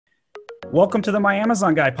Welcome to the My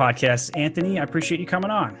Amazon Guy podcast. Anthony, I appreciate you coming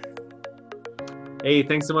on. Hey,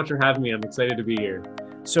 thanks so much for having me. I'm excited to be here.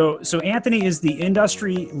 So Anthony is the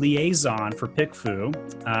industry liaison for PickFu,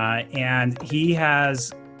 and he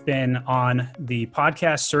has been on the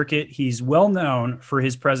podcast circuit. He's well known for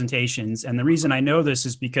his presentations, and the reason I know this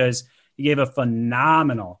is because he gave a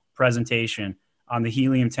phenomenal presentation on the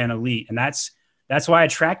Helium 10 Elite, and that's why I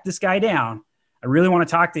tracked this guy down. I really want to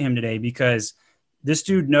talk to him today because this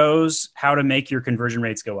dude knows how to make your conversion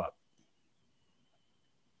rates go up.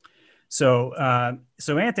 So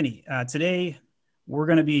Anthony, today we're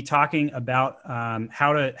going to be talking about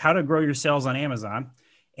how to grow your sales on Amazon,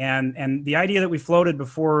 and the idea that we floated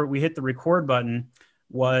before we hit the record button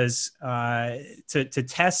was to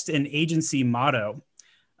test an agency motto.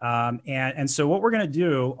 And so what we're going to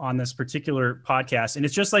do on this particular podcast, and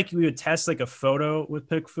it's just like we would test like a photo with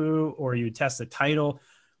PickFu, or you would test a title.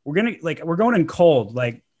 We're going in cold.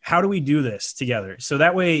 Like, how do we do this together? So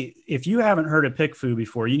that way, if you haven't heard of PickFu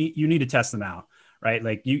before, you need to test them out, right?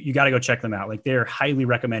 Like you got to go check them out. Like, they're highly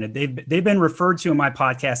recommended. They've been referred to in my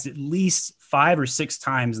podcast at least 5 or 6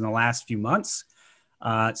 times in the last few months.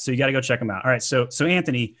 So you got to go check them out. All right. So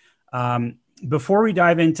Anthony, before we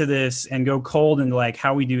dive into this and go cold into like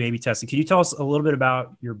how we do A/B testing, can you tell us a little bit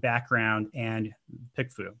about your background and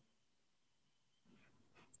PickFu?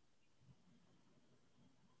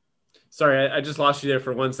 Sorry, I just lost you there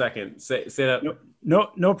for 1 second. Say that.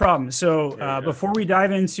 No problem. So before we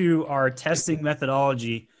dive into our testing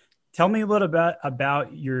methodology, tell me a little bit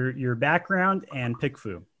about your background and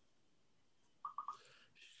PickFu.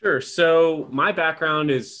 Sure. So my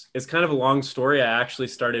background is kind of a long story. I actually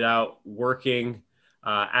started out working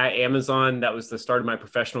at Amazon. That was the start of my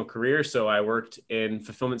professional career. So I worked in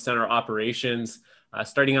fulfillment center operations,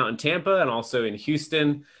 starting out in Tampa and also in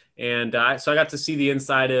Houston. And so I got to see the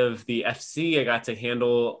inside of the FC. I got to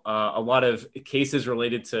handle a lot of cases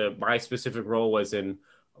related to my specific role was in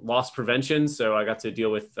loss prevention. So I got to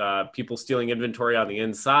deal with people stealing inventory on the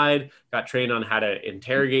inside, got trained on how to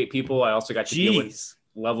interrogate people. I also got to deal with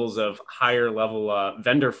levels of higher level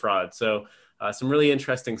vendor fraud. So some really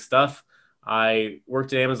interesting stuff. I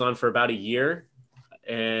worked at Amazon for about a year,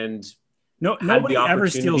 and nobody ever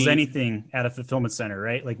steals anything at a fulfillment center,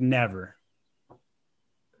 right? Like, never.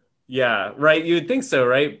 Yeah, right. You would think so,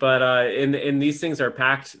 right? But in these things are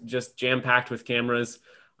just jam packed with cameras.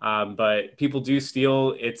 But people do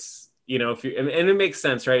steal. It's, and it makes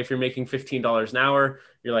sense, right? If you're making $15 an hour,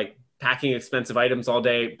 you're like packing expensive items all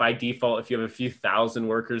day. By default, if you have a few thousand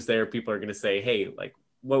workers there, people are going to say, hey, like,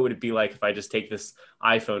 what would it be like if I just take this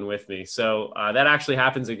iPhone with me? So that actually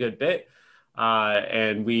happens a good bit.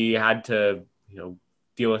 And we had to,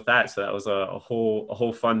 deal with that. So that was a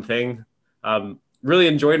whole fun thing. Really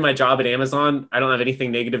enjoyed my job at Amazon. I don't have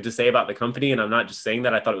anything negative to say about the company, and I'm not just saying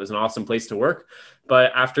that. I thought it was an awesome place to work.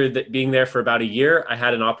 But after being there for about a year, I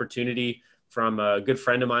had an opportunity from a good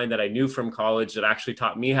friend of mine that I knew from college that actually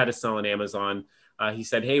taught me how to sell on Amazon. He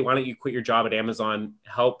said, hey, why don't you quit your job at Amazon,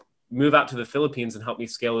 help move out to the Philippines and help me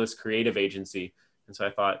scale this creative agency? And so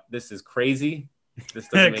I thought, this is crazy. This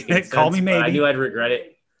doesn't make any sense. Call me maybe. But I knew I'd regret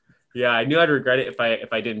it. Yeah, I knew I'd regret it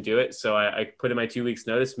if I didn't do it. So I put in my 2 weeks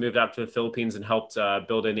notice, moved out to the Philippines, and helped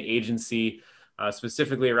build an agency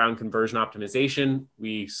specifically around conversion optimization.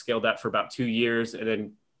 We scaled that for about 2 years. And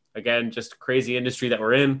then again, just crazy industry that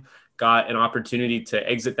we're in, got an opportunity to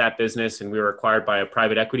exit that business. And we were acquired by a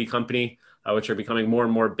private equity company, which are becoming more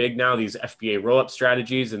and more big now, these FBA roll-up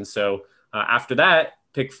strategies. And so after that,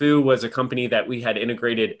 PickFu was a company that we had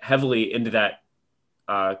integrated heavily into that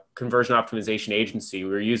conversion optimization agency. We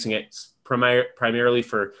were using it primarily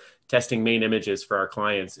for testing main images for our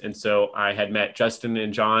clients. And so I had met Justin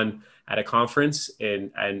and John at a conference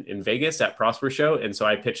in Vegas at Prosper Show. And so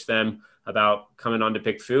I pitched them about coming on to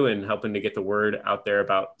PickFu and helping to get the word out there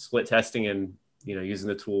about split testing and, using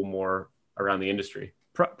the tool more around the industry.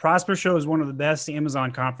 Prosper Show is one of the best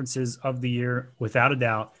Amazon conferences of the year, without a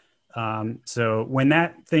doubt. So when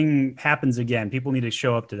that thing happens again, people need to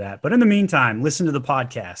show up to that. But in the meantime, listen to the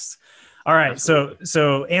podcast. All right. Absolutely.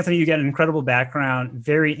 So Anthony, you got an incredible background,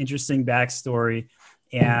 very interesting backstory.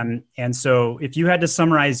 And so if you had to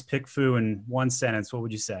summarize PickFu in one sentence, what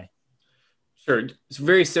would you say? Sure. It's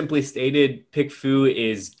very simply stated. PickFu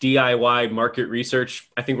is DIY market research.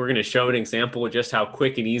 I think we're going to show an example of just how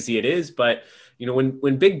quick and easy it is. But,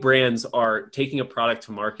 when big brands are taking a product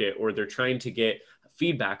to market, or they're trying to get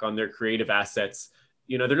feedback on their creative assets,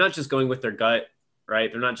 they're not just going with their gut,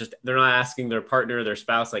 right? They're not asking their partner, their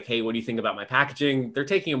spouse, like, hey, what do you think about my packaging? They're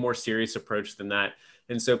taking a more serious approach than that.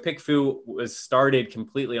 And so PickFu was started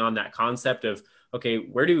completely on that concept of, okay,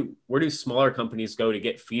 where do smaller companies go to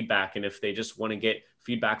get feedback? And if they just want to get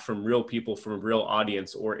feedback from real people, from a real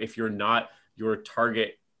audience, or if you're not your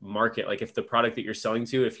target market, like if the product that you're selling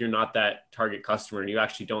to, if you're not that target customer and you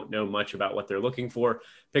actually don't know much about what they're looking for,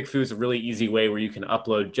 PickFu is a really easy way where you can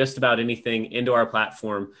upload just about anything into our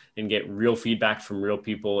platform and get real feedback from real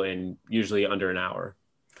people in usually under an hour.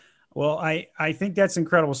 Well, I think that's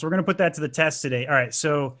incredible. So we're going to put that to the test today. All right.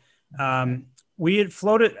 So we had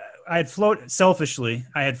floated, I had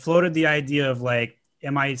floated the idea of like,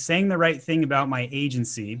 am I saying the right thing about my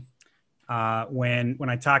agency when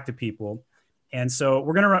I talk to people? And so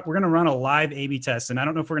we're gonna run a live A/B test, and I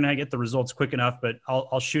don't know if we're gonna get the results quick enough, but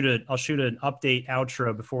I'll shoot an update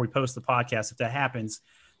outro before we post the podcast if that happens.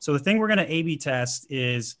 So the thing we're gonna A/B test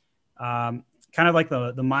is kind of like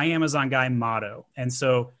the My Amazon Guy motto, and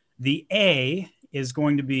so the A is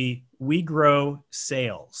going to be we grow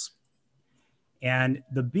sales. And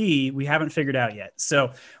the B, we haven't figured out yet.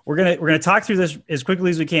 So we're gonna talk through this as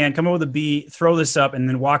quickly as we can, come up with a B, throw this up, and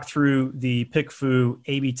then walk through the PickFu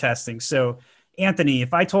A/B testing. So Anthony,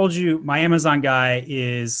 if I told you My Amazon Guy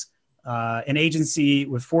is an agency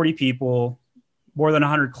with 40 people, more than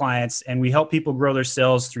 100 clients, and we help people grow their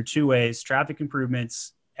sales through two ways: traffic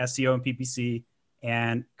improvements, SEO and PPC,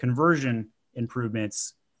 and conversion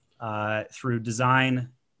improvements through design,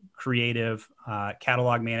 creative,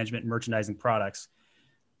 catalog management, and merchandising products.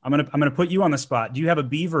 I'm gonna put you on the spot. Do you have a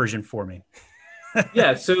B version for me?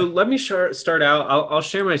 Yeah. So let me start out. I'll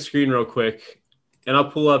share my screen real quick, and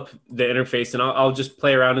I'll pull up the interface, and I'll just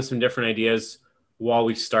play around with some different ideas while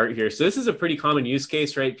we start here. So this is a pretty common use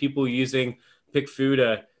case, right? People using PickFu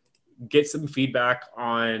to get some feedback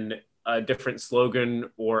on a different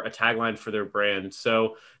slogan or a tagline for their brand.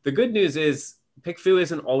 So the good news is PickFu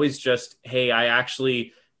isn't always just, hey, I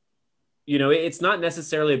actually, it's not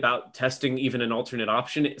necessarily about testing even an alternate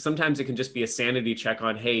option. Sometimes it can just be a sanity check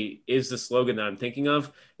on, hey, is the slogan that I'm thinking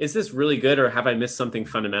of, is this really good, or have I missed something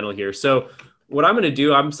fundamental here? So what I'm going to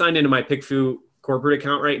do, I'm signed into my PickFu corporate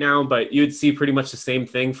account right now, but you'd see pretty much the same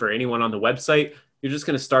thing for anyone on the website. You're just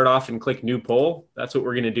going to start off and click new poll. That's what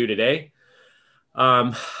we're going to do today.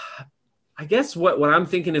 I guess what I'm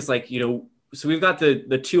thinking is like, so we've got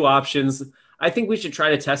the two options. I think we should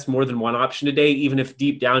try to test more than one option today, even if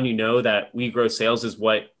deep down that we grow sales is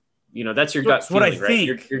what, that's your gut feeling,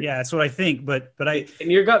 right? Yeah, that's what I think. But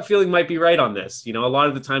and your gut feeling might be right on this. A lot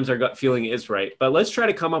of the times our gut feeling is right. But let's try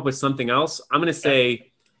to come up with something else. I'm going to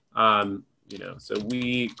say, so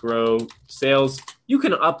we grow sales. You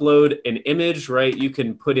can upload an image, right? You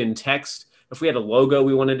can put in text. If we had a logo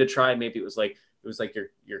we wanted to try, maybe it was like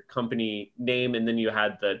your company name, and then you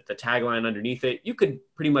had the tagline underneath it. You could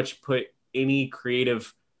pretty much put any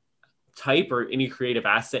creative type or any creative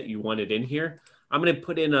asset you wanted in here. I'm going to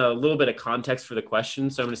put in a little bit of context for the question.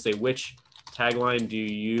 So I'm going to say, which tagline do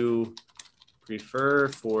you prefer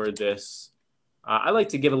for this? I like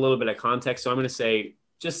to give a little bit of context. So I'm going to say,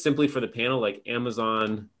 just simply for the panel, like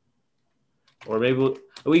Amazon, or maybe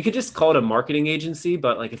we could just call it a marketing agency.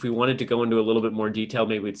 But like if we wanted to go into a little bit more detail,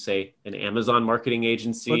 maybe we'd say an Amazon marketing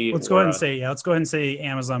agency. Let's go ahead and say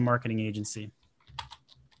Amazon marketing agency.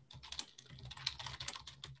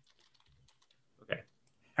 Okay.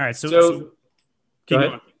 All right. So keep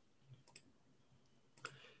going.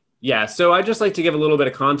 Yeah. So I just like to give a little bit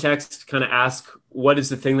of context, kind of ask, what is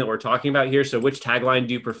the thing that we're talking about here? So which tagline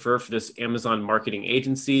do you prefer for this Amazon marketing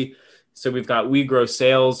agency? So we've got, we grow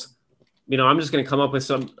sales. I'm just going to come up with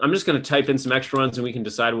I'm just going to type in some extra ones and we can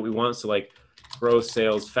decide what we want. So like grow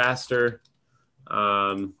sales faster.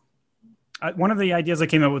 One of the ideas I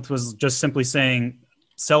came up with was just simply saying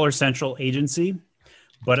Seller Central Agency,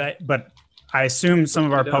 but I assume some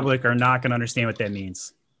of our public are not going to understand what that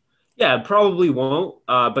means. Yeah, probably won't.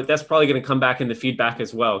 But that's probably going to come back in the feedback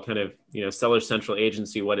as well. Kind of, Seller Central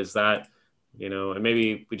Agency. What is that? And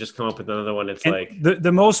maybe we just come up with another one. It's like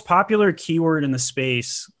the most popular keyword in the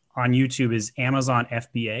space on YouTube is Amazon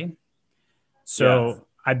FBA. So yeah.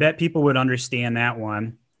 I bet people would understand that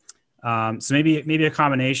one. So maybe a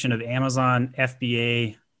combination of Amazon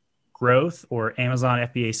FBA growth or Amazon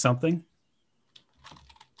FBA something.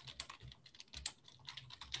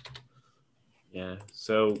 Yeah.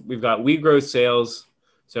 So we've got we grow sales.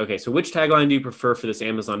 So, okay. So which tagline do you prefer for this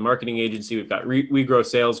Amazon marketing agency? We've got we grow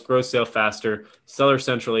sales faster, Seller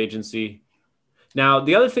Central Agency. Now,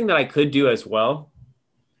 the other thing that I could do as well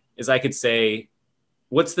is I could say,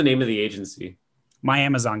 what's the name of the agency? My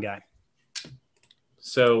Amazon Guy.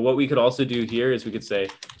 So what we could also do here is we could say,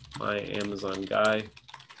 My Amazon Guy.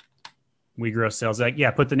 We grow sales.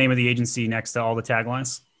 Put the name of the agency next to all the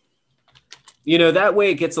taglines. That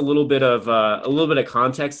way it gets a little bit of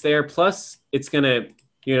context there. Plus it's going to,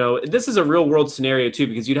 this is a real world scenario too,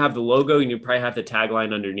 because you'd have the logo and you'd probably have the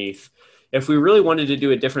tagline underneath. if we really wanted to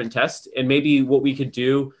do a different test, and maybe what we could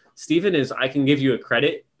do, Stephen, is I can give you a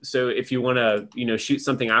credit. So if you want to, shoot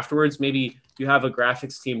something afterwards, maybe you have a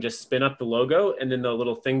graphics team just spin up the logo and then the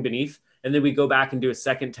little thing beneath, and then we go back and do a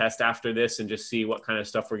second test after this and just see what kind of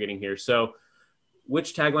stuff we're getting here. So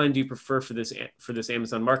which tagline do you prefer for this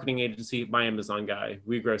Amazon marketing agency? My Amazon guy.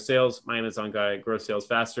 We grow sales. My Amazon guy. Grow sales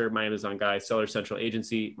faster. My Amazon guy. Seller Central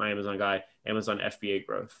agency. My Amazon guy. Amazon FBA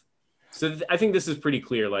growth. So I think this is pretty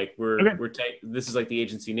clear. Like this is like the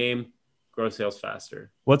agency name. Grow sales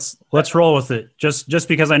faster. Let's roll with it. Just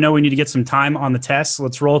because I know we need to get some time on the test,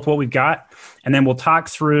 let's roll with what we've got, and then we'll talk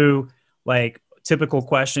through like typical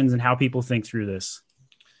questions and how people think through this.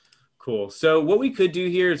 Cool. So what we could do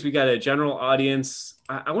here is we got a general audience.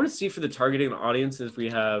 I want to see for the targeting audiences we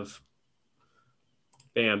have.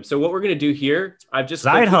 Bam. So what we're going to do here, I've just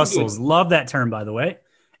side hustles. Love that term, by the way.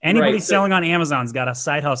 Anybody selling on Amazon's got a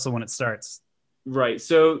side hustle when it starts. Right.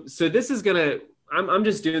 So this is going to, I'm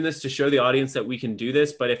just doing this to show the audience that we can do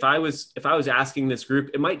this. But if I was asking this group,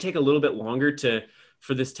 it might take a little bit longer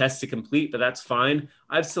for this test to complete, but that's fine.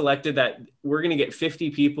 I've selected that we're going to get 50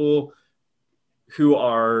 people who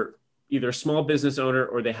are either a small business owner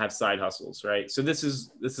or they have side hustles, right? So this is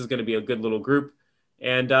going to be a good little group.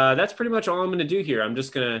 And that's pretty much all I'm going to do here. I'm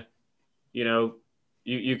just going to,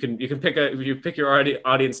 you can pick your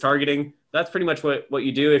audience targeting. That's pretty much what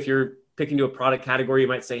you do. If you're picking to a product category, you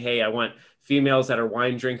might say, hey, I want females that are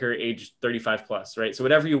wine drinker age 35 plus, right? So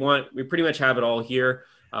whatever you want, we pretty much have it all here.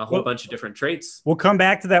 A whole bunch of different traits. We'll come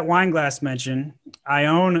back to that wine glass mention. I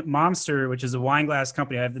own Momster, which is a wine glass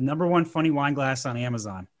company. I have the #1 funny wine glass on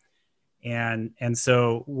Amazon. And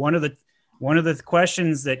so one of the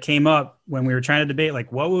questions that came up when we were trying to debate,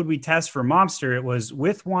 like, what would we test for Momster? It was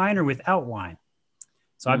with wine or without wine.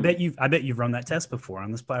 So I bet you've run that test before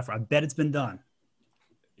on this platform. I bet it's been done.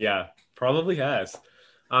 Yeah, probably has.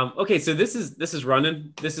 Okay, so this is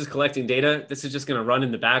running. This is collecting data. This is just going to run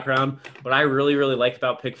in the background. What I really, really like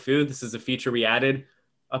about PickFu, this is a feature we added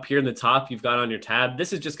up here in the top. You've got on your tab.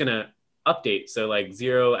 This is just going to update. So like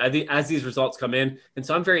 0 as these results come in. And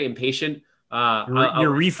so I'm very impatient.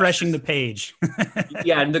 You're refreshing the page.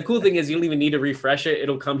 Yeah. And the cool thing is you don't even need to refresh it.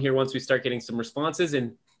 It'll come here once we start getting some responses,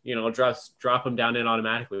 and, I'll drop them down in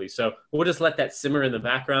automatically. So we'll just let that simmer in the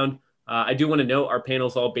background. I do want to note our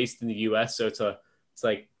panel's all based in the US. So it's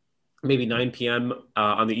like maybe 9 p.m.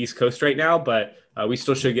 On the East Coast right now, but we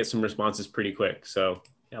still should get some responses pretty quick. So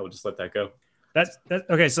yeah, we'll just let that go. That's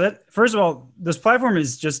okay. So first of all, this platform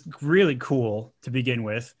is just really cool to begin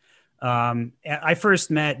with. I first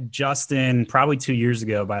met Justin probably 2 years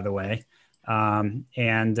ago, by the way.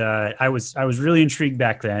 And I was really intrigued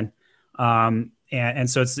back then. And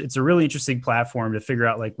so it's a really interesting platform to figure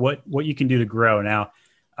out like what you can do to grow. Now,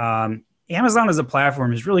 Amazon as a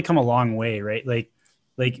platform has really come a long way, right?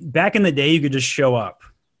 Like back in the day, you could just show up,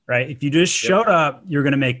 right? If you just showed up, you're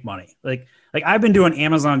going to make money. Like I've been doing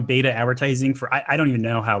Amazon beta advertising for, I don't even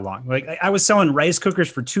know how long. Like I was selling rice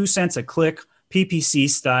cookers for 2 cents a click, PPC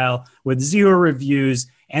style with 0 reviews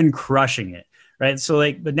and crushing it. Right. So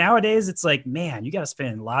but nowadays it's like, man, you got to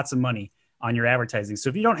spend lots of money on your advertising. So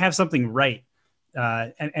if you don't have something right,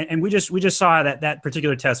 and we just saw that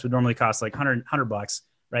particular test would normally cost like $100.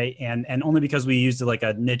 Right. And only because we used like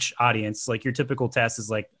a niche audience, like your typical test is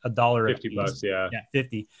like $1. $50. Yeah. Yeah.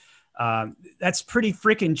 50. That's pretty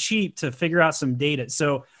freaking cheap to figure out some data.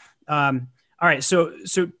 So, all right. So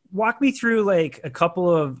walk me through like a couple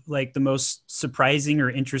of like the most surprising or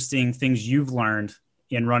interesting things you've learned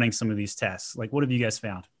in running some of these tests. Like, what have you guys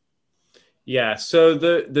found? Yeah. So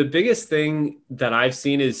the biggest thing that I've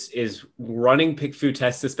seen is running PickFu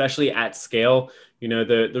tests, especially at scale.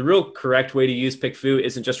 The real correct way to use PickFu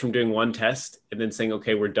isn't just from doing one test and then saying,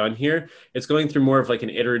 okay, we're done here. It's going through more of like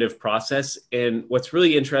an iterative process. And what's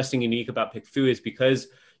really interesting and unique about PickFu is because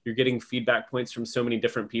you're getting feedback points from so many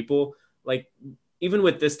different people. Like even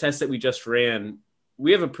with this test that we just ran,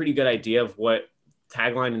 we have a pretty good idea of what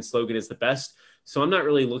tagline and slogan is the best. So I'm not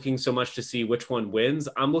really looking so much to see which one wins.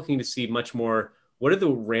 I'm looking to see much more, what are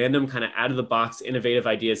the random kind of out of the box, innovative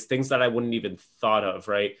ideas, things that I wouldn't even thought of,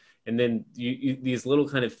 right? And then these little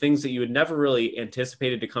kind of things that you had never really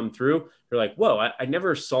anticipated to come through. You're like, whoa, I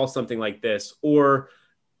never saw something like this. Or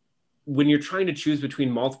when you're trying to choose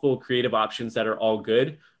between multiple creative options that are all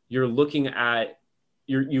good, you're looking at,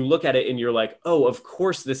 you look at it and you're like, oh, of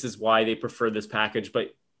course, this is why they prefer this package.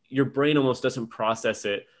 But your brain almost doesn't process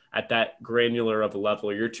it at that granular of a level,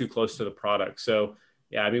 or you're too close to the product. So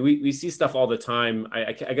yeah, I mean, we see stuff all the time.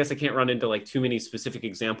 I guess I can't run into like too many specific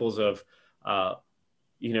examples of,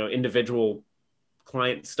 individual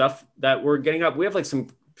client stuff that we're getting up. We have like some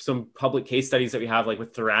some public case studies that we have, like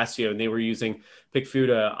with Thrasio, and they were using PickFu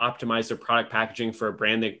to optimize their product packaging for a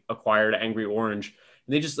brand they acquired, Angry Orange.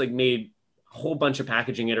 And they just like made a whole bunch of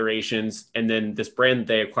packaging iterations. And then this brand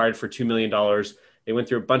they acquired for $2 million, they went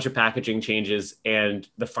through a bunch of packaging changes, and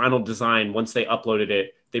the final design, once they uploaded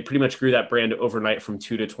it, they pretty much grew that brand overnight from $2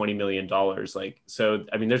 to $20 million. Like, so,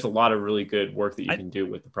 I mean, there's a lot of really good work that you can do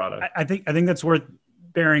with the product. I think that's worth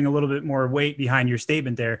bearing a little bit more weight behind your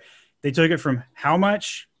statement there. They took it from how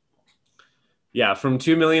much? Yeah, from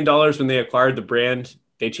 $2 million when they acquired the brand,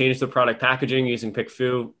 they changed the product packaging using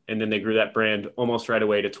PickFu, and then they grew that brand almost right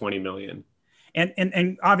away to 20 million.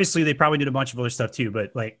 And obviously they probably did a bunch of other stuff too,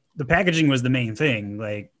 but like the packaging was the main thing.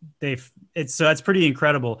 Like that's pretty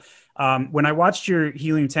incredible. When I watched your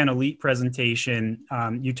Helium 10 Elite presentation,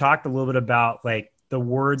 you talked a little bit about like the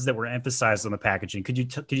words that were emphasized on the packaging. Could you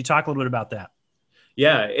talk a little bit about that?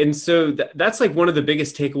 Yeah. And so that's like one of the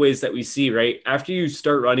biggest takeaways that we see, right? After you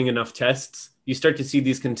start running enough tests, you start to see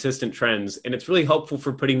these consistent trends. And it's really helpful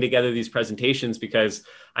for putting together these presentations because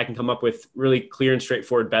I can come up with really clear and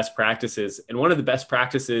straightforward best practices. And one of the best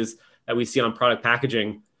practices that we see on product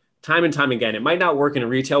packaging time and time again, it might not work in a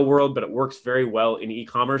retail world, but it works very well in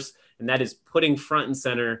e-commerce. And that is putting front and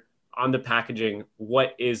center on the packaging,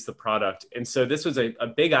 what is the product? And so this was a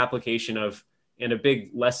big application of, and a big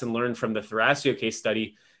lesson learned from the Thrasio case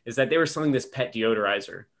study is that they were selling this pet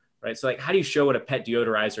deodorizer, right? So like, how do you show what a pet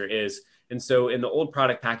deodorizer is? And so in the old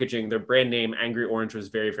product packaging, their brand name, Angry Orange, was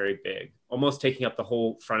very, very big, almost taking up the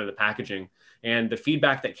whole front of the packaging. And the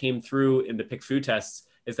feedback that came through in the PickFu tests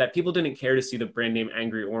is that people didn't care to see the brand name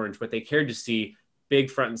Angry Orange. What they cared to see big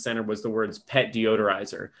front and center was the words pet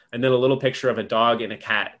deodorizer. And then a little picture of a dog and a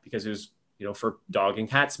cat because it was, for dog and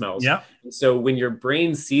cat smells. Yeah. And so when your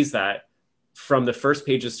brain sees that from the first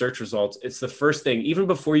page of search results, it's the first thing, even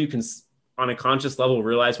before you can on a conscious level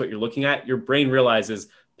realize what you're looking at, your brain realizes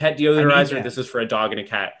pet deodorizer, this is for a dog and a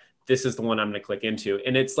cat. This is the one I'm going to click into.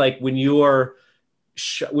 And it's like when you're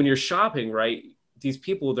shopping, right? These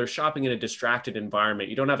people, they're shopping in a distracted environment.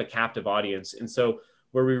 You don't have a captive audience. And so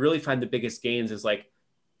where we really find the biggest gains is like,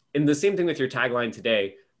 and the same thing with your tagline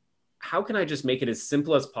today, how can I just make it as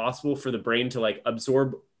simple as possible for the brain to like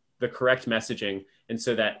absorb the correct messaging? And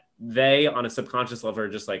so that they on a subconscious level are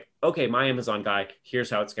just like, okay, my Amazon guy, here's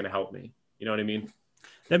how it's going to help me. You know what I mean?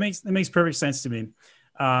 That makes perfect sense to me.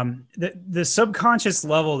 The subconscious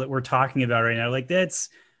level that we're talking about right now, like it's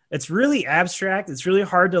really abstract. It's really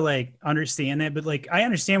hard to like understand it, but like, I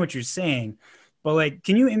understand what you're saying, but like,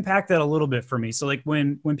 can you impact that a little bit for me? So like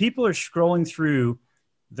when people are scrolling through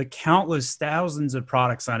the countless thousands of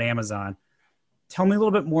products on Amazon, tell me a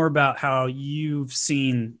little bit more about how you've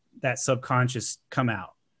seen that subconscious come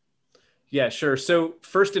out. Yeah, sure. So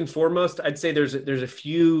first and foremost, I'd say there's a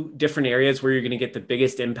few different areas where you're going to get the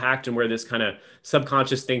biggest impact and where this kind of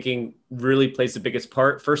subconscious thinking really plays the biggest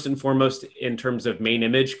part. First and foremost, in terms of main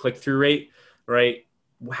image click-through rate, right?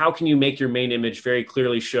 How can you make your main image very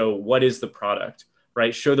clearly show what is the product,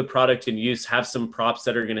 right? Show the product in use, have some props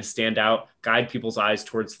that are going to stand out, guide people's eyes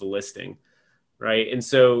towards the listing, right? And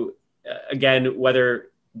so again, whether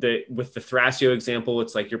with the Thrasio example,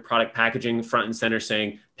 it's like your product packaging front and center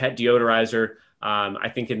saying pet deodorizer. I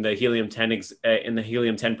think in the Helium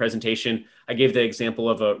 10 presentation, I gave the example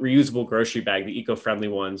of a reusable grocery bag, the eco-friendly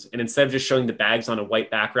ones. And instead of just showing the bags on a white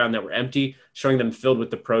background that were empty, showing them filled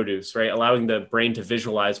with the produce, right? Allowing the brain to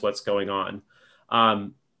visualize what's going on.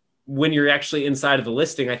 When you're actually inside of the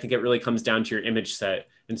listing, I think it really comes down to your image set.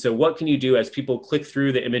 And so what can you do as people click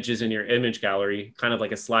through the images in your image gallery, kind of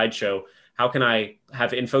like a slideshow? How can I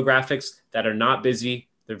have infographics that are not busy?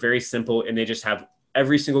 They're very simple, and they just have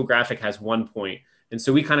every single graphic has one point. And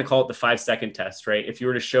so we kind of call it the 5-second test, right? If you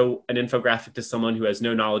were to show an infographic to someone who has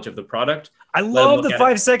no knowledge of the product. I love the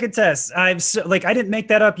 5-second test. I didn't make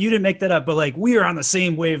that up. You didn't make that up, but like we are on the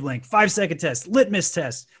same wavelength. 5-second test, litmus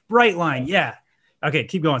test, bright line. Yeah. Okay.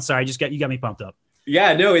 Keep going. Sorry. You got me pumped up.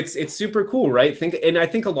 Yeah, no, it's super cool, right? And I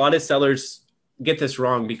think a lot of sellers get this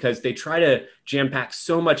wrong because they try to jam pack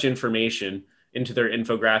so much information into their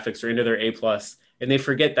infographics or into their A+, and they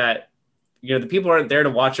forget that, the people aren't there to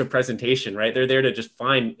watch a presentation, right? They're there to just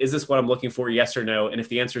find, is this what I'm looking for? Yes or no. And if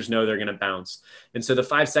the answer is no, they're going to bounce. And so the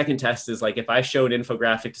 5-second test is like, if I show an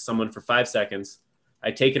infographic to someone for 5 seconds, I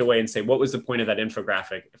take it away and say, what was the point of that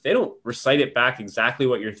infographic? If they don't recite it back exactly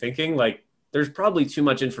what you're thinking, like there's probably too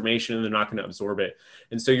much information and they're not going to absorb it.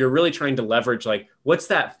 And so you're really trying to leverage, like, what's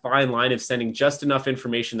that fine line of sending just enough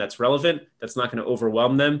information that's relevant, that's not going to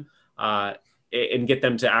overwhelm them, and get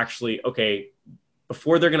them to actually, okay,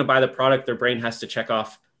 before they're going to buy the product, their brain has to check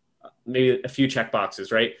off maybe a few check boxes,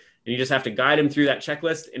 right? And you just have to guide them through that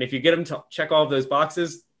checklist. And if you get them to check all of those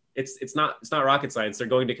boxes, it's not rocket science. They're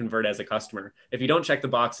going to convert as a customer. If you don't check the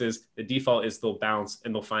boxes, the default is they'll bounce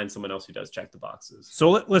and they'll find someone else who does check the boxes. So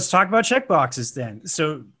let's talk about check boxes then.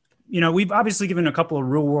 So, we've obviously given a couple of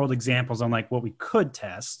real world examples on like what we could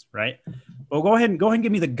test, right? Well, go ahead and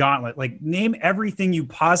give me the gauntlet. Like, name everything you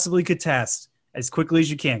possibly could test as quickly as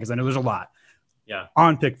you can, because I know there's a lot. Yeah.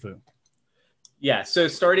 On PickFu. Yeah. So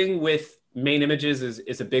starting with main images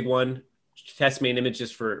is a big one. Test main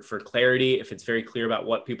images for clarity. If it's very clear about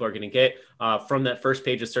what people are going to get from that first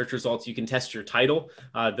page of search results, you can test your title.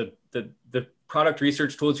 The product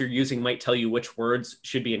research tools you're using might tell you which words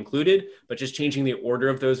should be included, but just changing the order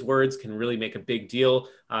of those words can really make a big deal.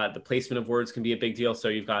 The placement of words can be a big deal. So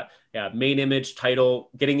you've got main image, title,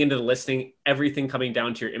 getting into the listing, everything coming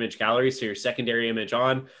down to your image gallery. So your secondary image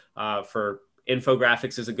on for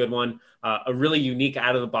infographics is a good one. A really unique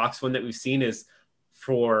out of the box one that we've seen is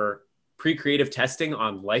for pre-creative testing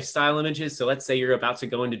on lifestyle images. So let's say you're about to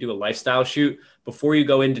go in to do a lifestyle shoot. Before you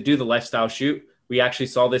go in to do the lifestyle shoot, we actually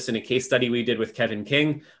saw this in a case study we did with Kevin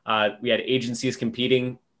King. We had agencies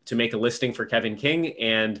competing to make a listing for Kevin King.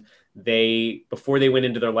 And before they went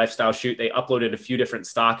into their lifestyle shoot, they uploaded a few different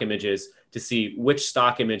stock images to see which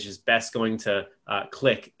stock image is best going to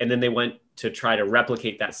click. And then they went to try to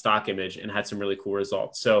replicate that stock image and had some really cool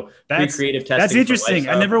results. So pre-creative testing. That's interesting.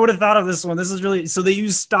 I never would have thought of this one. This is really, so they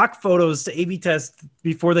use stock photos to A/B test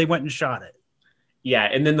before they went and shot it. Yeah.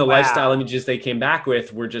 And then the lifestyle images they came back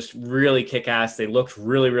with were just really kick-ass. They looked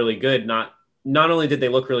really, really good. Not only did they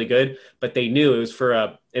look really good, but they knew it was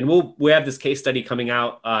for and we have this case study coming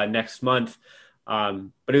out next month.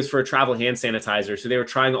 But it was for a travel hand sanitizer. So they were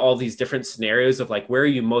trying all these different scenarios of like, where are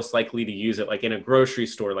you most likely to use it? Like in a grocery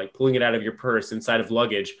store, like pulling it out of your purse inside of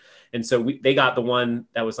luggage. And so they got the one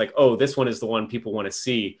that was like, oh, this one is the one people want to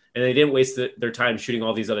see. And they didn't waste their time shooting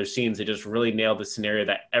all these other scenes. They just really nailed the scenario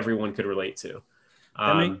that everyone could relate to.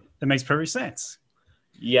 That makes perfect sense.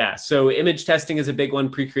 Yeah. So image testing is a big one.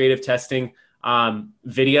 Pre-creative testing.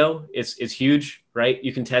 Video is huge, right?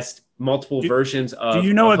 You can test multiple versions of. Do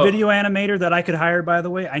you know a video animator that I could hire, by the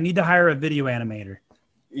way? I need to hire a video animator.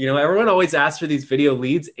 Everyone always asks for these video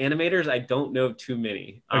leads. Animators, I don't know too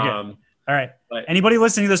many. Okay. All right. But anybody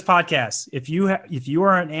listening to this podcast, if you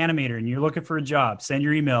are an animator and you're looking for a job, send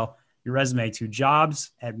your resume to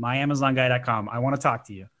jobs@myamazonguy.com. I want to talk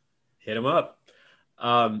to you. Hit them up.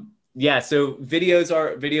 Yeah. So videos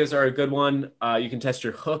are a good one. You can test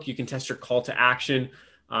your hook. You can test your call to action.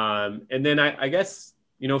 And then I guess,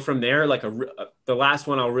 from there, like the last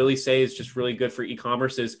one I'll really say is just really good for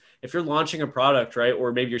e-commerce is if you're launching a product, right?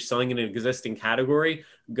 Or maybe you're selling in an existing category,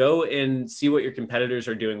 go and see what your competitors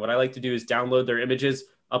are doing. What I like to do is download their images,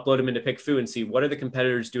 upload them into PickFu and see what are the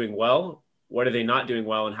competitors doing well? What are they not doing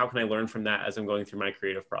well? And how can I learn from that as I'm going through my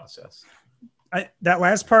creative process? That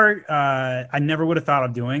last part, I never would have thought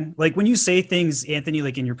of doing. Like when you say things, Anthony,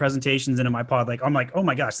 like in your presentations and in my pod, like I'm like, oh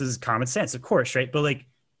my gosh, this is common sense, of course, right? But like,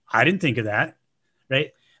 I didn't think of that,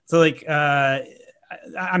 right? So like,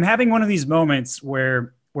 I'm having one of these moments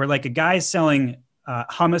where like a guy's selling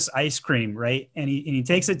hummus ice cream, right? And he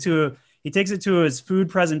takes it to his food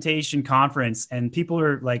presentation conference, and people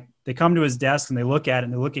are like, they come to his desk and they look at it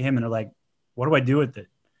and they look at him and they're like, what do I do with it?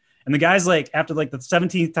 And the guy's like, after like the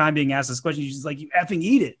 17th time being asked this question, he's like, you effing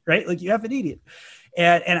eat it, right? Like you effing eat it.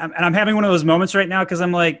 And I'm having one of those moments right now because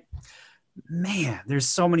I'm like, man, there's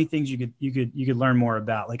so many things you could learn more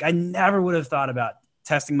about. Like I never would have thought about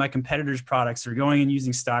testing my competitors' products or going and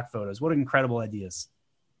using stock photos. What incredible ideas.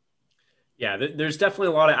 Yeah, there's definitely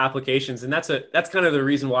a lot of applications. And that's kind of the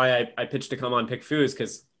reason why I pitched to come on PickFu is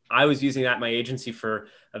because I was using that in my agency for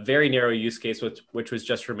a very narrow use case, which was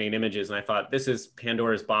just for main images. And I thought this is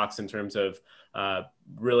Pandora's box in terms of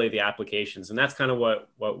really the applications. And that's kind of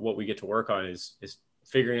what we get to work on is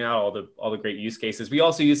figuring out all the great use cases. We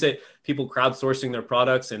also use it, people crowdsourcing their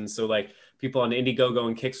products. And so like people on Indiegogo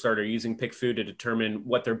and Kickstarter using PickFu to determine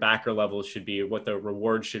what their backer levels should be, what the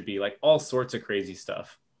rewards should be, like all sorts of crazy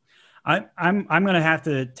stuff. I'm going to have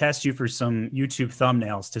to test you for some YouTube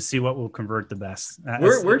thumbnails to see what will convert the best.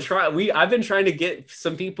 We're trying. I've been trying to get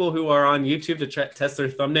some people who are on YouTube to test their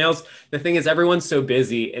thumbnails. The thing is, everyone's so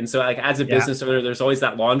busy, and so like as a business owner, there's always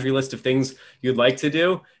that laundry list of things you'd like to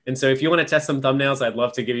do. And so, if you want to test some thumbnails, I'd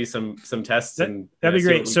love to give you some tests. That'd be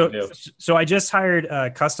great. So I just hired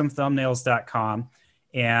customthumbnails.com,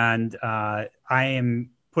 and I am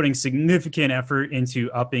putting significant effort into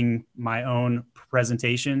upping my own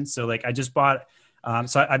presentation. So like I just bought,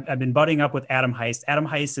 so I've been butting up with Adam Heist. Adam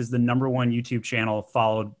Heist is the #1 YouTube channel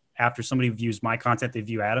followed after somebody views my content, they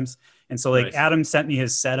view Adam's. And so like Adam sent me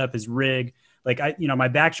his setup, his rig, like my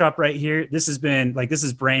backdrop right here, this is brand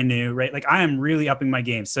new, right? Like I am really upping my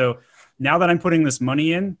game. So now that I'm putting this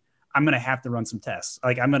money in, I'm going to have to run some tests.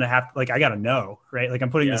 Like I'm going to have, like, I got to know, right? Like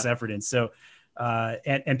I'm putting this effort in. So,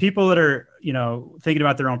 and people that are, thinking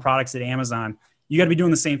about their own products at Amazon, you got to be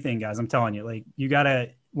doing the same thing, guys. I'm telling you, like you got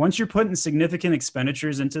to, once you're putting significant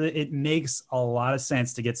expenditures into it, it makes a lot of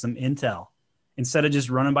sense to get some intel instead of just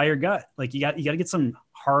running by your gut. Like you got to get some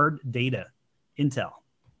hard data intel.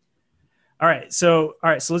 All right. So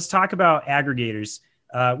let's talk about aggregators.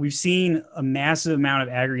 We've seen a massive amount of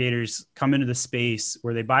aggregators come into the space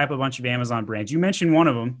where they buy up a bunch of Amazon brands. You mentioned one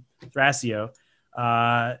of them, Thrasio.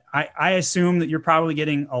 I assume that you're probably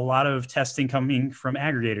getting a lot of testing coming from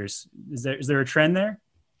aggregators. Is there a trend there?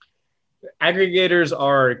 Aggregators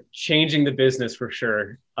are changing the business for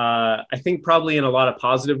sure. I think probably in a lot of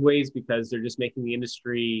positive ways because they're just making the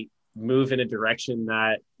industry move in a direction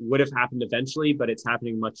that would have happened eventually, but it's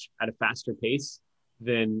happening much at a faster pace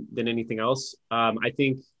than anything else. I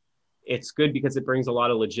think it's good because it brings a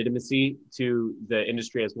lot of legitimacy to the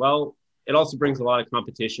industry as well. It also brings a lot of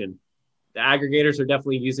competition. The aggregators are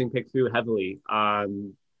definitely using PickFu heavily.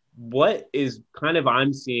 What is kind of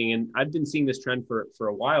I'm seeing, and I've been seeing this trend for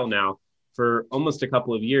a while now, for almost a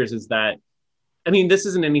couple of years, is that, I mean, this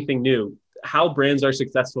isn't anything new. How brands are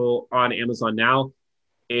successful on Amazon now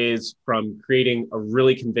is from creating a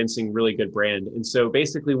really convincing, really good brand. And so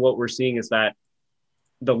basically what we're seeing is that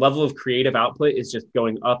the level of creative output is just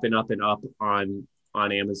going up and up and up on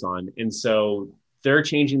Amazon. And so they're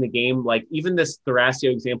changing the game. Like even this Thrasio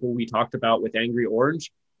example we talked about with Angry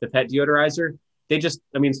Orange, the pet deodorizer,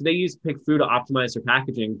 so they used PickFu to optimize their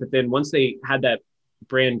packaging. But then once they had that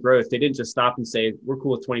brand growth, they didn't just stop and say, we're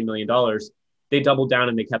cool with $20 million. They doubled down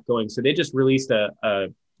and they kept going. So they just released a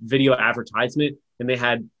video advertisement and they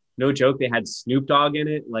had, no joke, they had Snoop Dogg in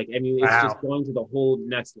it. Like, I mean, it's just going to the whole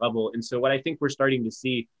next level. And so what I think we're starting to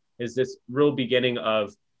see is this real beginning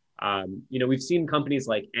of, we've seen companies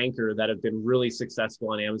like Anchor that have been really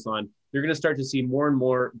successful on Amazon. You're going to start to see more and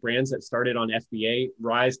more brands that started on FBA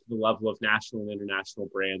rise to the level of national and international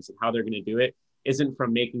brands. And how they're going to do it isn't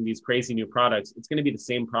from making these crazy new products. It's going to be the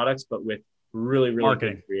same products, but with really, really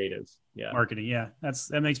marketing. Good creative. Yeah. Marketing. Yeah.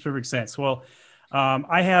 That makes perfect sense. Well,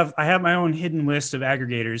 I have my own hidden list of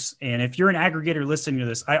aggregators. And if you're an aggregator listening to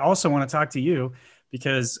this, I also want to talk to you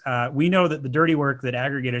because we know that the dirty work that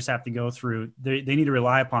aggregators have to go through, they need to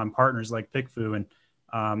rely upon partners like PickFu. And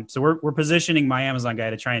so we're positioning my Amazon guy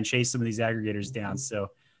to try and chase some of these aggregators down. So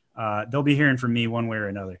they'll be hearing from me one way or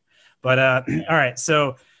another. But all right.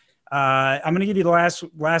 So I'm going to give you the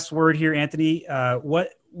last word here, Anthony.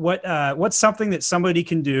 What's something that somebody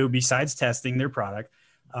can do besides testing their product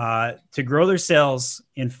to grow their sales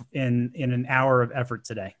in an hour of effort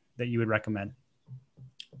today that you would recommend?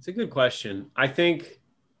 It's a good question. I think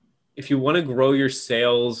if you want to grow your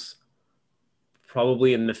sales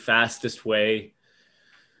probably in the fastest way,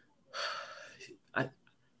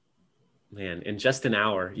 in just an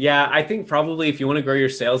hour. Yeah, I think probably if you want to grow your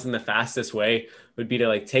sales in the fastest way would be to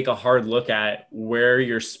like take a hard look at where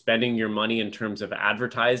you're spending your money in terms of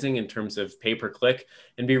advertising, in terms of pay-per-click,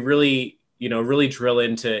 and be really, really drill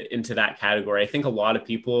into that category. I think a lot of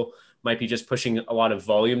people might be just pushing a lot of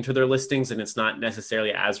volume to their listings and it's not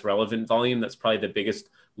necessarily as relevant volume. That's probably the biggest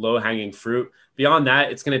low-hanging fruit. Beyond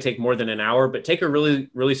that, it's going to take more than an hour, but take a really,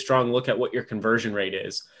 really strong look at what your conversion rate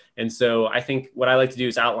is. And so I think what I like to do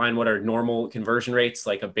is outline what are normal conversion rates,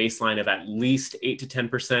 like a baseline of at least 8 to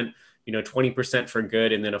 10%, 20% for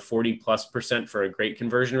good, and then a 40+% for a great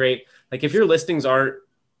conversion rate. Like if your listings aren't,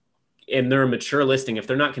 and they're a mature listing, if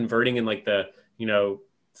they're not converting in like the,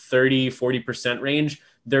 30-40% range,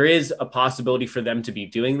 there is a possibility for them to be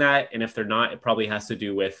doing that. And if they're not, it probably has to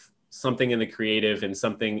do with something in the creative and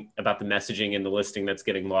something about the messaging in the listing that's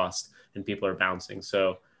getting lost and people are bouncing.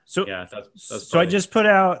 So yeah, that's I just put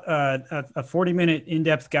out a 40-minute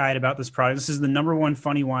in-depth guide about this product. This is the #1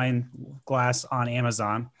 funny wine glass on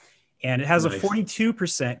Amazon, and it has a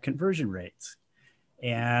 42% conversion rate.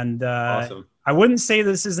 And awesome. I wouldn't say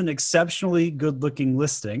this is an exceptionally good-looking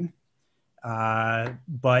listing,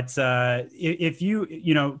 but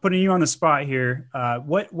if putting you on the spot here,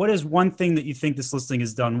 what is one thing that you think this listing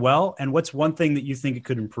has done well, and what's one thing that you think it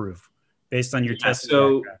could improve based on your testing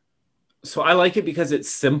background? So I like it because it's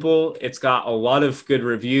simple. It's got a lot of good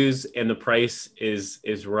reviews and the price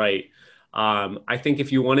is right. I think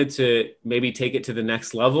if you wanted to maybe take it to the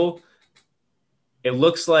next level, it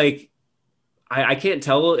looks like, I can't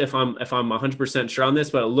tell if I'm 100% sure on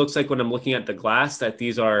this, but it looks like when I'm looking at the glass that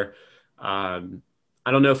these are, I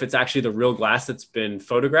don't know if it's actually the real glass that's been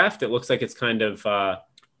photographed. It looks like it's kind of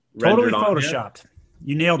totally photoshopped.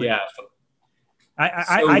 You nailed it. Yeah.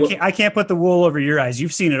 I can't put the wool over your eyes.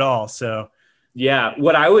 You've seen it all. So Yeah,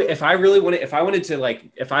 what I would, if I really wanted, if I wanted to like,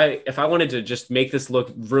 if I wanted to just make this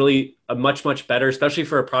look really a much better, especially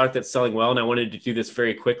for a product that's selling well, and I wanted to do this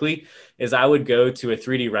very quickly, is I would go to a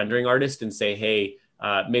 3D rendering artist and say, hey,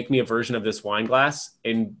 make me a version of this wine glass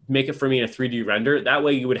and make it for me in a 3D render. That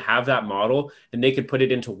way you would have that model and they could put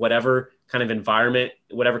it into whatever kind of environment,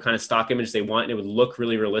 whatever kind of stock image they want. And it would look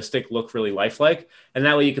really realistic, look really lifelike. And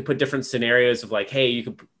that way you could put different scenarios of like, hey, you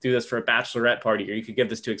could do this for a bachelorette party, or you could give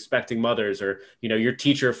this to expecting mothers, or, you know, your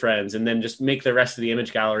teacher friends, and then just make the rest of the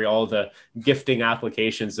image gallery all the gifting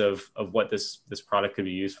applications of what this product could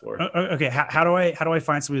be used for. Okay. How do I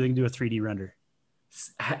find somebody that can do a 3D render?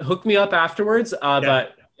 Hook me up afterwards.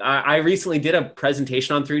 But I recently did a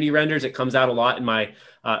presentation on 3D renders. It comes out a lot in my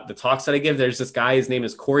the talks that I give. There's this guy, his name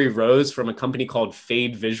is Corey Rose from a company called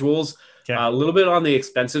Fade Visuals. Okay. A little bit on the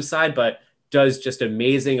expensive side, but does just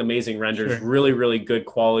amazing renders, sure. Really good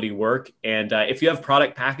quality work. And if you have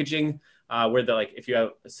product packaging, where if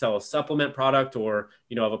you sell a supplement product, or,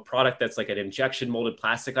 you know, have a product that's like an injection molded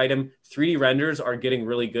plastic item, 3D renders are getting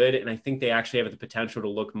really good. And I think they actually have the potential to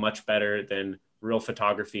look much better than real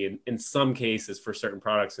photography in some cases for certain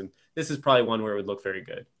products. And this is probably one where it would look very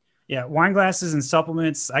good. Yeah. Wine glasses and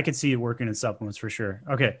supplements. I could see it working in supplements for sure.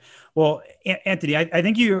 Okay. Well, Anthony, I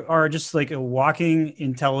think you are just like a walking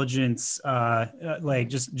intelligence, like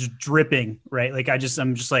just dripping, right? Like I'm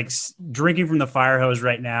just like drinking from the fire hose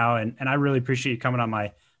right now. And I really appreciate you coming on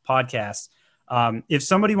my podcast. If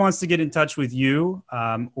somebody wants to get in touch with you,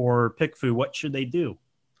 or PickFu, what should they do?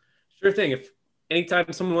 Sure thing. If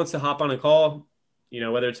anytime someone wants to hop on a call, you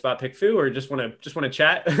know, whether it's about PickFu or just want to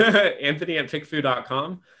chat,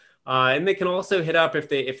 Anthony@pickfu.com. And they can also hit up if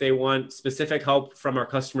they want specific help from our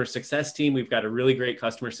customer success team. We've got a really great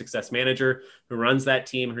customer success manager who runs that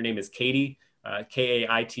team. Her name is Katie, Kaity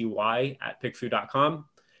 @pickfu.com.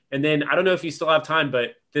 And then I don't know if you still have time,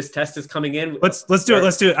 but this test is coming in. Let's do it.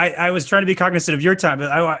 Let's do it. I was trying to be cognizant of your time, but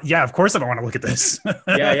of course I don't want to look at this.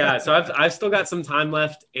 yeah. So I've still got some time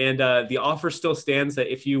left, and the offer still stands that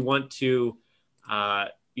if you want to,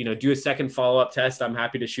 do a second follow-up test, I'm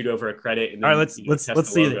happy to shoot over a credit. And then, all right, let's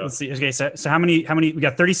see. Okay, so how many? We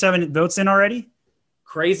got 37 votes in already.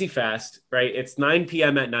 Crazy fast, right? It's 9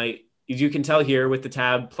 p.m. at night. As you can tell here with the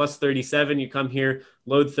tab plus 37, you come here,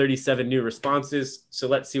 load 37 new responses. So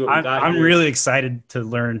let's see what we got. I'm really excited to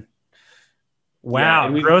learn. Wow,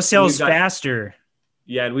 gross sales faster.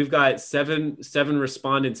 Yeah, and we've got seven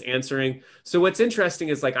respondents answering. So what's interesting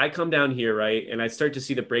is, like, I come down here, right, and I start to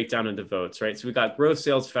see the breakdown into votes, right? So we've got gross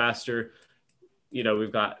sales faster. You know,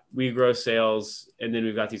 we've got we grow sales, and then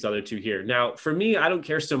we've got these other two here. Now, for me, I don't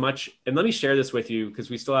care so much. And let me share this with you because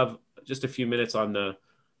we still have just a few minutes on the,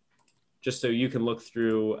 just so you can look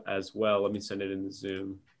through as well. Let me send it in the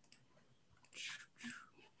Zoom.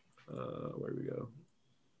 Where do we go?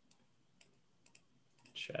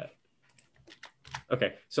 Chat.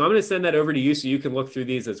 Okay, so I'm going to send that over to you so you can look through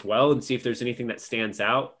these as well and see if there's anything that stands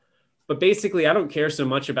out. But basically, I don't care so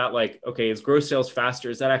much about, like, okay, is gross sales faster?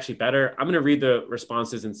 Is that actually better? I'm going to read the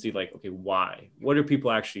responses and see, like, okay, why? What are people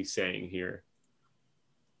actually saying here?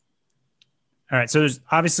 All right, so there's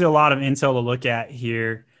obviously a lot of intel to look at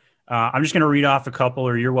here. I'm just going to read off a couple,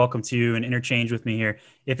 or you're welcome to, and interchange with me here.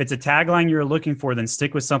 If it's a tagline you're looking for, then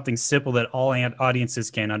stick with something simple that all audiences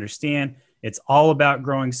can understand. It's all about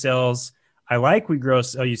growing sales. I like we grow.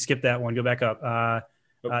 Oh, you skipped that one. Go back up.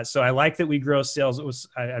 So I like that we grow sales.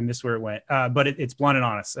 I missed where it went, but it's blunt and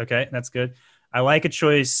honest. Okay, that's good. I like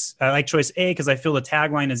choice A because I feel the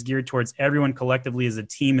tagline is geared towards everyone collectively as a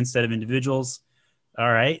team instead of individuals.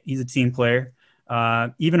 All right, he's a team player.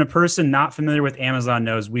 Even a person not familiar with Amazon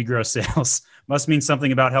knows we grow sales. Must mean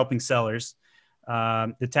something about helping sellers.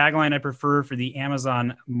 The tagline I prefer for the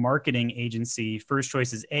Amazon marketing agency, first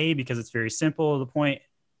choice is A because it's very simple to the point.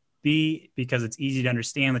 B because it's easy to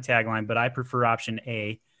understand the tagline, but I prefer option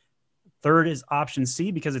A. Third is option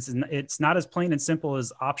C because it's not as plain and simple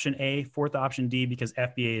as option A. Fourth option D because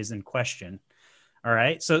FBA is in question. All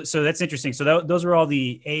right, so that's interesting. So those are all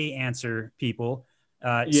the A answer people.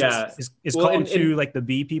 Is column two like the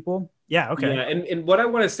B people? Yeah. Okay. Yeah. And what I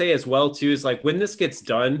want to say as well too is, like, when this gets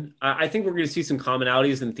done, I think we're going to see some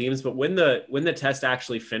commonalities and themes, but when the test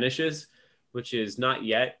actually finishes, which is not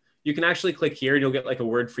yet, you can actually click here and you'll get like a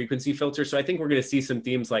word frequency filter. So I think we're going to see some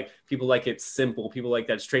themes, like people like it simple, people like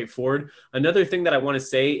that straightforward. Another thing that I want to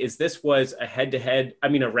say is this was a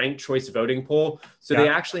a ranked choice voting poll. So they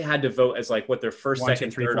actually had to vote as like what their first,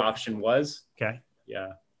 second, third option was. Okay. Yeah.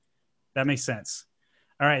 That makes sense.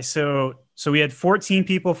 All right. So we had 14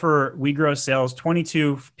 people for we grow sales,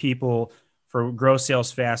 22 people for grow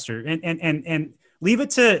sales faster, and leave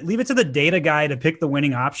it to the data guy to pick the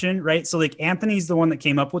winning option, right? So like Anthony's the one that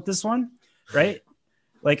came up with this one. right?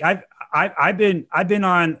 Like I've been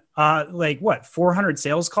on like what 400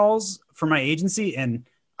 sales calls for my agency, and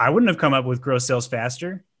I wouldn't have come up with grow sales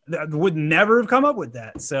faster. I would never have come up with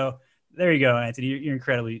that. So there you go, Anthony. You're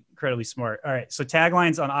incredibly smart. All right. So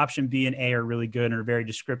taglines on option B and A are really good and are very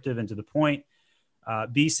descriptive and to the point.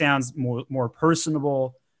 B sounds more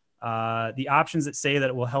personable. The options that say that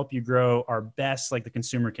it will help you grow are best, like the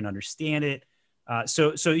consumer can understand it.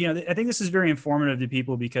 So I think this is very informative to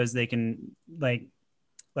people because they can like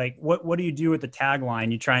what do you do with the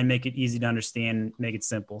tagline? You try and make it easy to understand, make it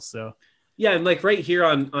simple. So Yeah, and like right here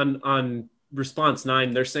on response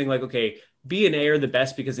 9, they're saying like, okay, B and A are the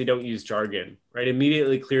best because they don't use jargon, right?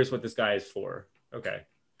 Immediately clears what this guy is for. Okay.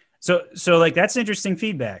 so like that's interesting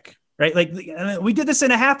feedback, right? Like we did this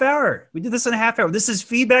in a half hour. This is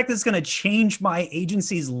feedback that's going to change my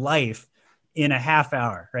agency's life in a half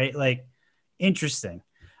hour, right? Like interesting.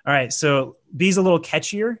 All right, so B's a little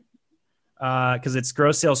catchier because it's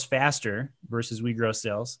grow sales faster versus we grow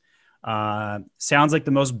sales. Sounds like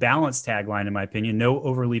the most balanced tagline, in my opinion. No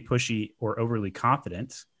overly pushy or overly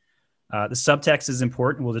confident. The subtext is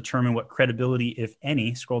important. Will determine what credibility, if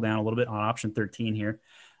any, scroll down a little bit on option 13 here.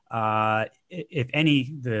 If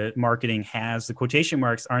any, the marketing has. The quotation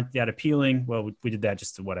marks aren't that appealing. Well, we did that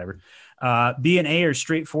just to whatever. B and A are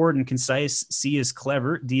straightforward and concise. C is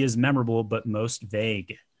clever. D is memorable, but most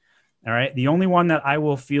vague. All right. The only one that I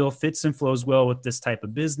will feel fits and flows well with this type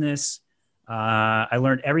of business. I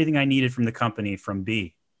learned everything I needed from the company from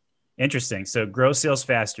B. Interesting. So grow sales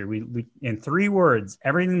faster. We in 3 words,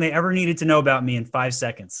 everything they ever needed to know about me in 5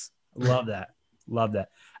 seconds. Love that. Love that.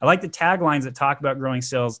 I like the taglines that talk about growing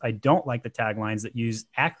sales. I don't like the taglines that use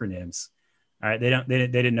acronyms. All right. They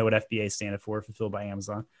didn't know what FBA standed for, fulfilled by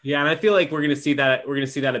Amazon. Yeah, and I feel like we're gonna see that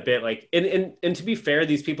a bit. Like, and to be fair,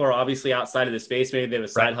 these people are obviously outside of the space. Maybe they have a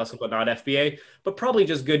side hustle, but not FBA. But probably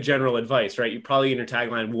just good general advice, right? You probably in your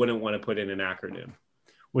tagline wouldn't want to put in an acronym,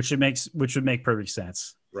 which would make perfect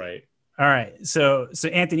sense. Right. All right. So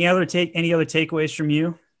Anthony, any other takeaways from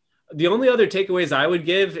you? The only other takeaways I would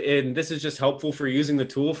give, and this is just helpful for using the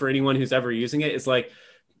tool for anyone who's ever using it, is like,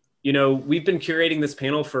 we've been curating this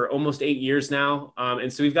panel for almost 8 years now.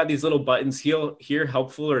 And so we've got these little buttons here,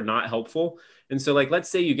 helpful or not helpful. And so like, let's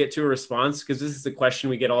say you get to a response, because this is the question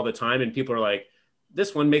we get all the time. And people are like,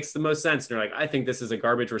 this one makes the most sense. And they're like, I think this is a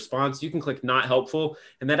garbage response. You can click not helpful.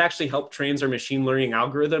 And that actually helps trains our machine learning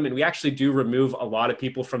algorithm. And we actually do remove a lot of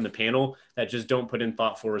people from the panel that just don't put in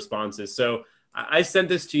thoughtful responses. So I sent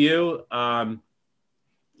this to you.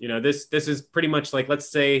 This is pretty much like, let's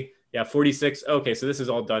say, yeah, 46. Okay, so this is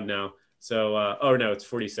all done now. So, oh no, it's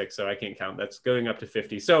 46. So I can't count. That's going up to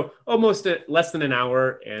 50. So almost less than an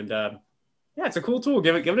hour. And yeah, it's a cool tool.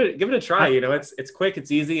 Give it a try. It's quick,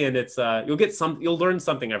 it's easy, and it's you'll learn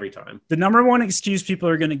something every time. The number one excuse people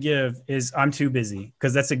are going to give is I'm too busy,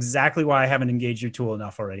 because that's exactly why I haven't engaged your tool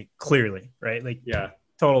enough already. Clearly, right? Like, yeah,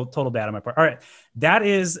 total bad on my part. All right, that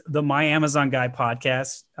is the My Amazon Guy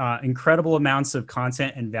podcast. Incredible amounts of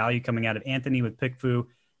content and value coming out of Anthony with PickFu.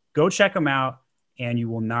 Go check them out, and you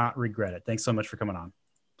will not regret it. Thanks so much for coming on.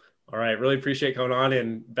 All right. Really appreciate coming on,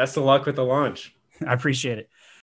 and best of luck with the launch. I appreciate it.